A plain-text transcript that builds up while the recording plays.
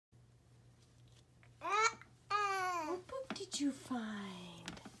you find?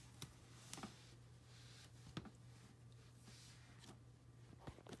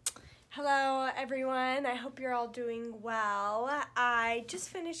 Hello everyone, I hope you're all doing well. I just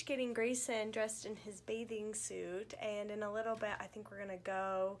finished getting Greyson dressed in his bathing suit, and in a little bit I think we're gonna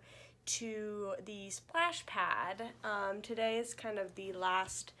go to the splash pad. Today is kind of the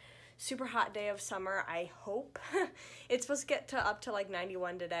last super hot day of summer, I hope. It's supposed to get to up to like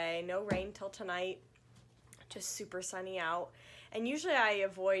 91 today, no rain till tonight, just super sunny out. And usually I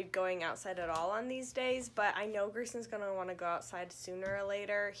avoid going outside at all on these days, but I know Greyson's gonna wanna go outside sooner or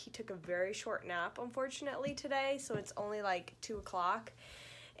later. He took a very short nap, unfortunately, today, so it's only like 2 o'clock.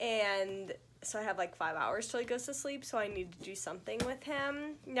 And so I have like 5 hours till he goes to sleep, so I need to do something with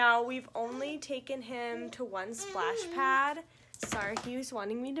him. Now, we've only taken him to one splash pad. Sorry, he was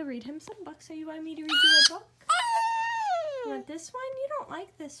wanting me to read him some books, so you want me to read you a book? You want this one? You don't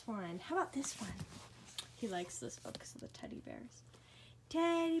like this one. How about this one? He likes this book because of the teddy bears.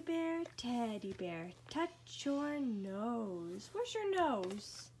 Teddy bear, touch your nose. Where's your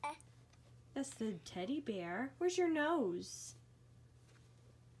nose? That's the teddy bear. Where's your nose?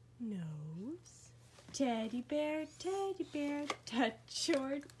 Nose. Teddy bear, touch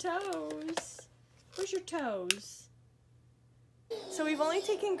your toes. Where's your toes? So we've only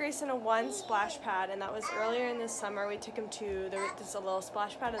taken Greyson to one splash pad, and that was earlier in the summer. We took him to this little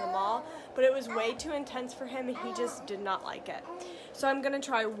splash pad in the mall, but it was way too intense for him and he just did not like it. So I'm gonna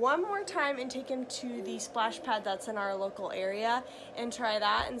try one more time and take him to the splash pad that's in our local area and try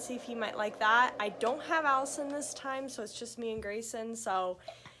that and see if he might like that. I don't have Allison this time, so it's just me and Greyson, so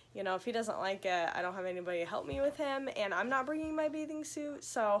you know, if he doesn't like it, I don't have anybody to help me with him, and I'm not bringing my bathing suit,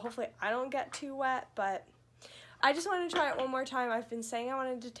 so hopefully I don't get too wet, but I just wanted to try it one more time. I've been saying I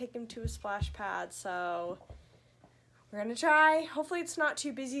wanted to take him to a splash pad, so we're gonna try. Hopefully it's not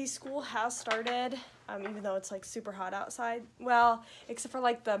too busy. School has started, even though it's like super hot outside. Well, except for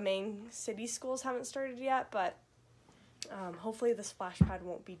like the main city schools haven't started yet, but hopefully the splash pad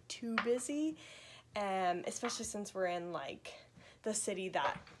won't be too busy, especially since we're in like the city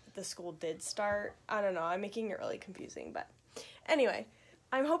that the school did start. I don't know, I'm making it really confusing, but anyway,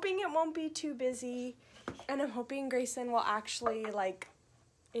 I'm hoping it won't be too busy. And I'm hoping Greyson will actually like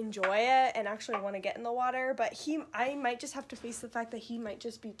enjoy it and actually want to get in the water, but I might just have to face the fact that he might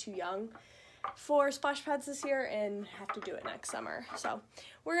just be too young for splash pads this year and have to do it next summer. So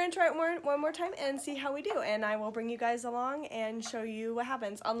we're gonna try it one more time and see how we do, and I will bring you guys along and show you what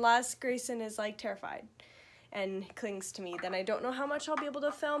happens, unless Greyson is like terrified and clings to me. Then I don't know how much I'll be able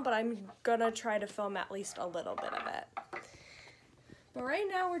to film, but I'm gonna try to film at least a little bit of it. But right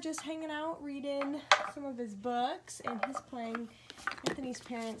now we're just hanging out, reading some of his books, and he's playing. Anthony's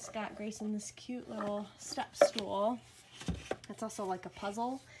parents got Greyson this cute little step stool. It's also like a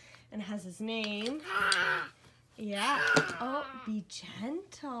puzzle, and it has his name. Yeah. Oh, be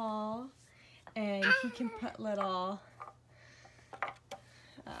gentle. And he can put little,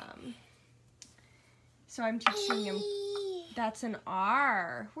 so I'm teaching him, that's an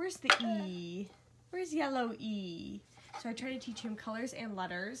R. Where's the E? Where's yellow E? So I try to teach him colors and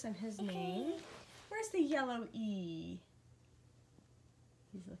letters and his name. Where's the yellow E?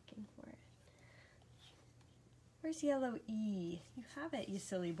 He's looking for it. Where's yellow E? You have it, you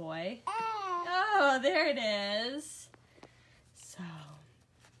silly boy. Oh, there it is. So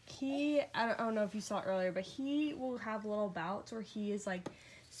I don't know if you saw it earlier, but he will have little bouts where he is like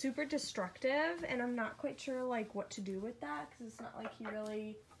super destructive, and I'm not quite sure like what to do with that, because it's not like he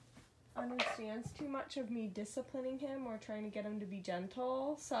really understands too much of me disciplining him or trying to get him to be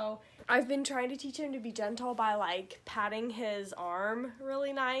gentle. So I've been trying to teach him to be gentle by like patting his arm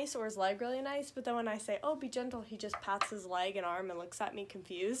really nice or his leg really nice, but then when I say, oh, be gentle, he just pats his leg and arm and looks at me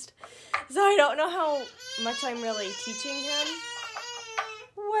confused. So I don't know how much I'm really teaching him.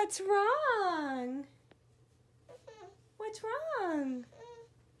 What's wrong? What's wrong?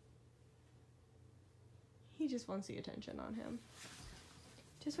 He just wants the attention on him.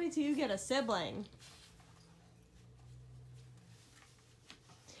 Just wait till you get a sibling.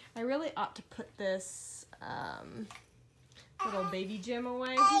 I really ought to put this little baby gym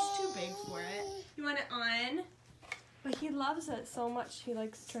away. He's too big for it. You want it on? But he loves it so much. He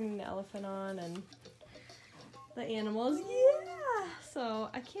likes turning the elephant on and the animals. Yeah! So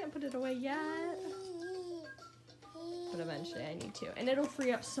I can't put it away yet. But eventually I need to. And it'll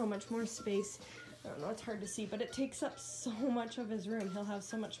free up so much more space. I don't know, it's hard to see, but it takes up so much of his room. He'll have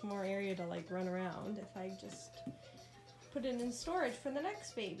so much more area to like run around if I just put it in storage for the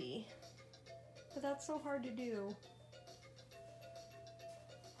next baby. But that's so hard to do.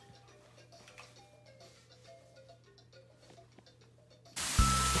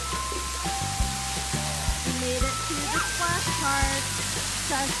 We made it to the splash park.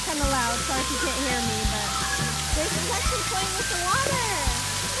 So it's kind of loud, sorry if you can't hear me, but Grayson's actually playing with the water.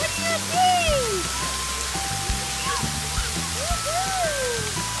 What do you think?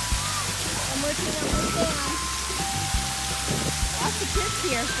 I'm working on the dam. Lots of kids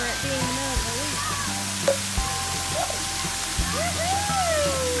here for it being the middle of the week.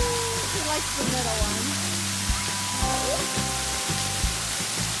 He likes the middle one.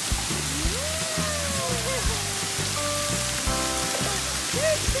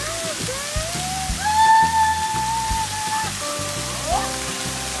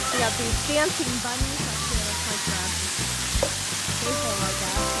 We got these dancing bunnies up here. Looks like a table, I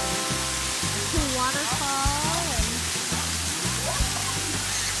guess. And a cool waterfall, and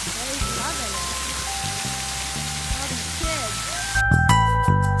they're loving it. All these kids.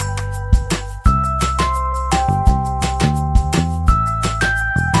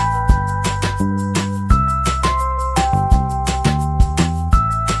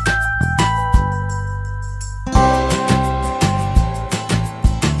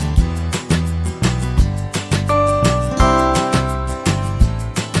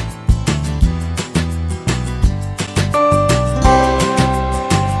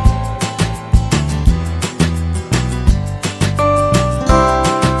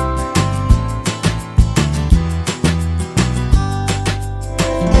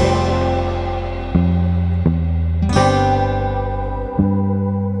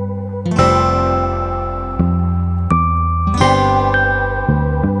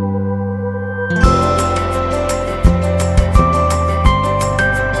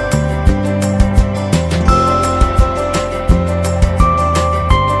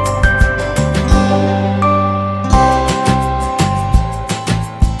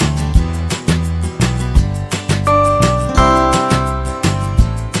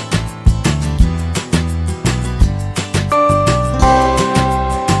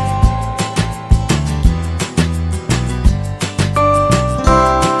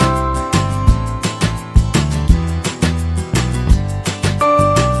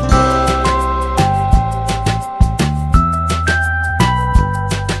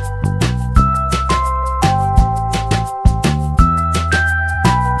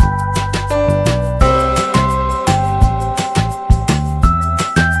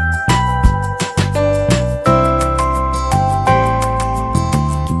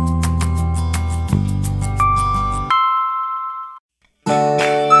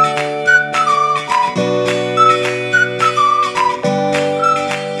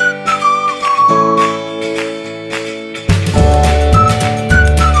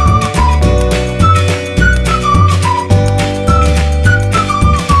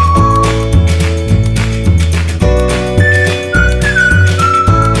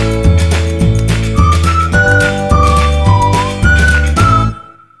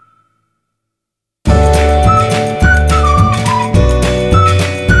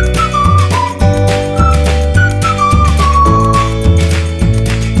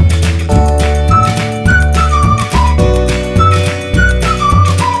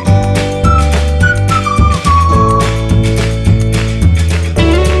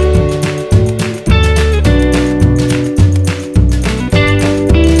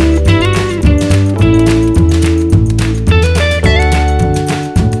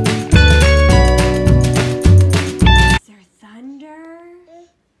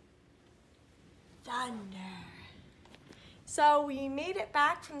 So we made it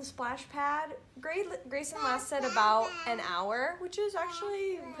back from the splash pad. Grayson lasted about an hour, which is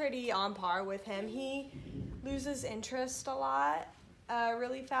actually pretty on par with him. He loses interest a lot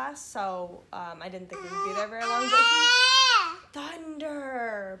really fast, so I didn't think we would be there very long, but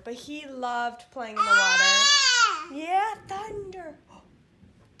thunder! But he loved playing in the water. Yeah, thunder!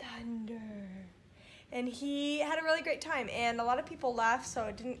 Thunder! And he had a really great time, and a lot of people left, so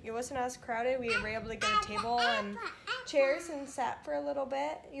it wasn't as crowded. We were able to get a table and chairs and sat for a little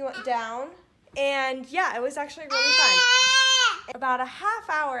bit. You went down, and yeah, it was actually really fun. About a half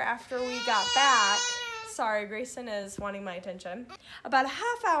hour after we got back, sorry, Grayson is wanting my attention. About a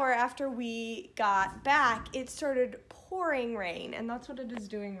half hour after we got back, it started pouring rain, and that's what it is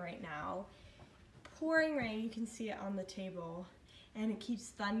doing right now. Pouring rain, you can see it on the table, and it keeps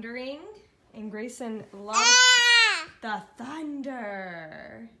thundering. And Grayson loves the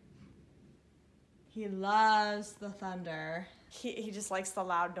thunder. He loves the thunder. He just likes the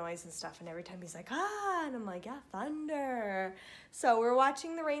loud noise and stuff, and every time he's like, ah, and I'm like, yeah, thunder. So we're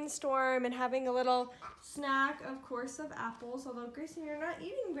watching the rainstorm and having a little snack, of course, of apples. Although, Grayson, you're not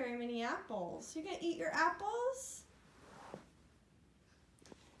eating very many apples. You gonna eat your apples?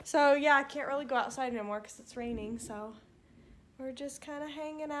 So yeah, I can't really go outside anymore because it's raining, so we're just kind of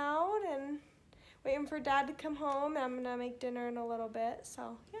hanging out and waiting for Dad to come home. I'm gonna make dinner in a little bit,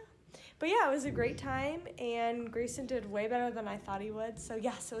 so yeah. But yeah, it was a great time, and Greyson did way better than I thought he would. So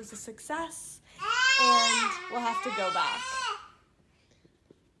yes, it was a success, and we'll have to go back.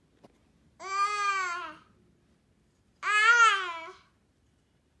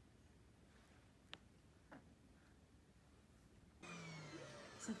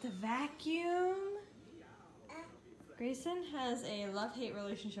 Is it the vacuum? Greyson has a love-hate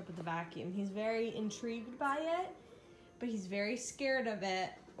relationship with the vacuum. He's very intrigued by it, but he's very scared of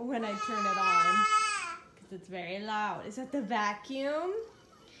it when I turn it on because it's very loud. Is that the vacuum?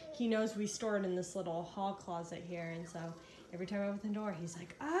 He knows we store it in this little hall closet here, and so every time I open the door, he's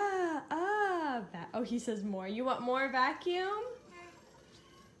like, oh, he says more. You want more vacuum?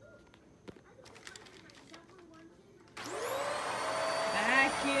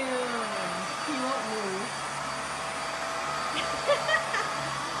 Vacuum. He won't move.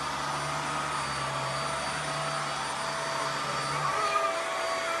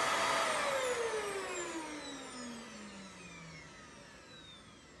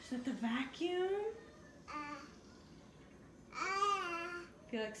 Is that the vacuum?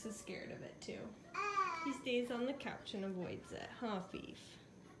 Felix is scared of it too. He stays on the couch and avoids it, huh, Fief?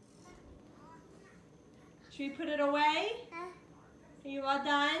 Should we put it away? Are you all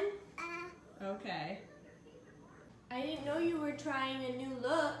done? Okay. I didn't know you were trying a new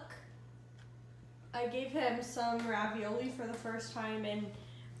look. I gave him some ravioli for the first time, and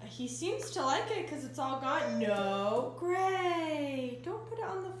he seems to like it because it's all gone. No, Gray, don't put it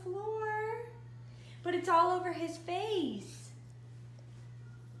on the floor. But it's all over his face.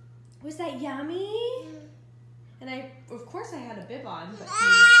 Was that yummy? And of course I had a bib on, but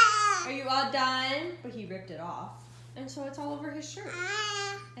are you all done? But he ripped it off. And so it's all over his shirt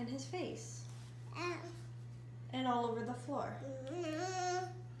and his face and all over the floor.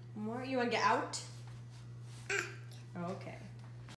 More? You want to get out? Okay.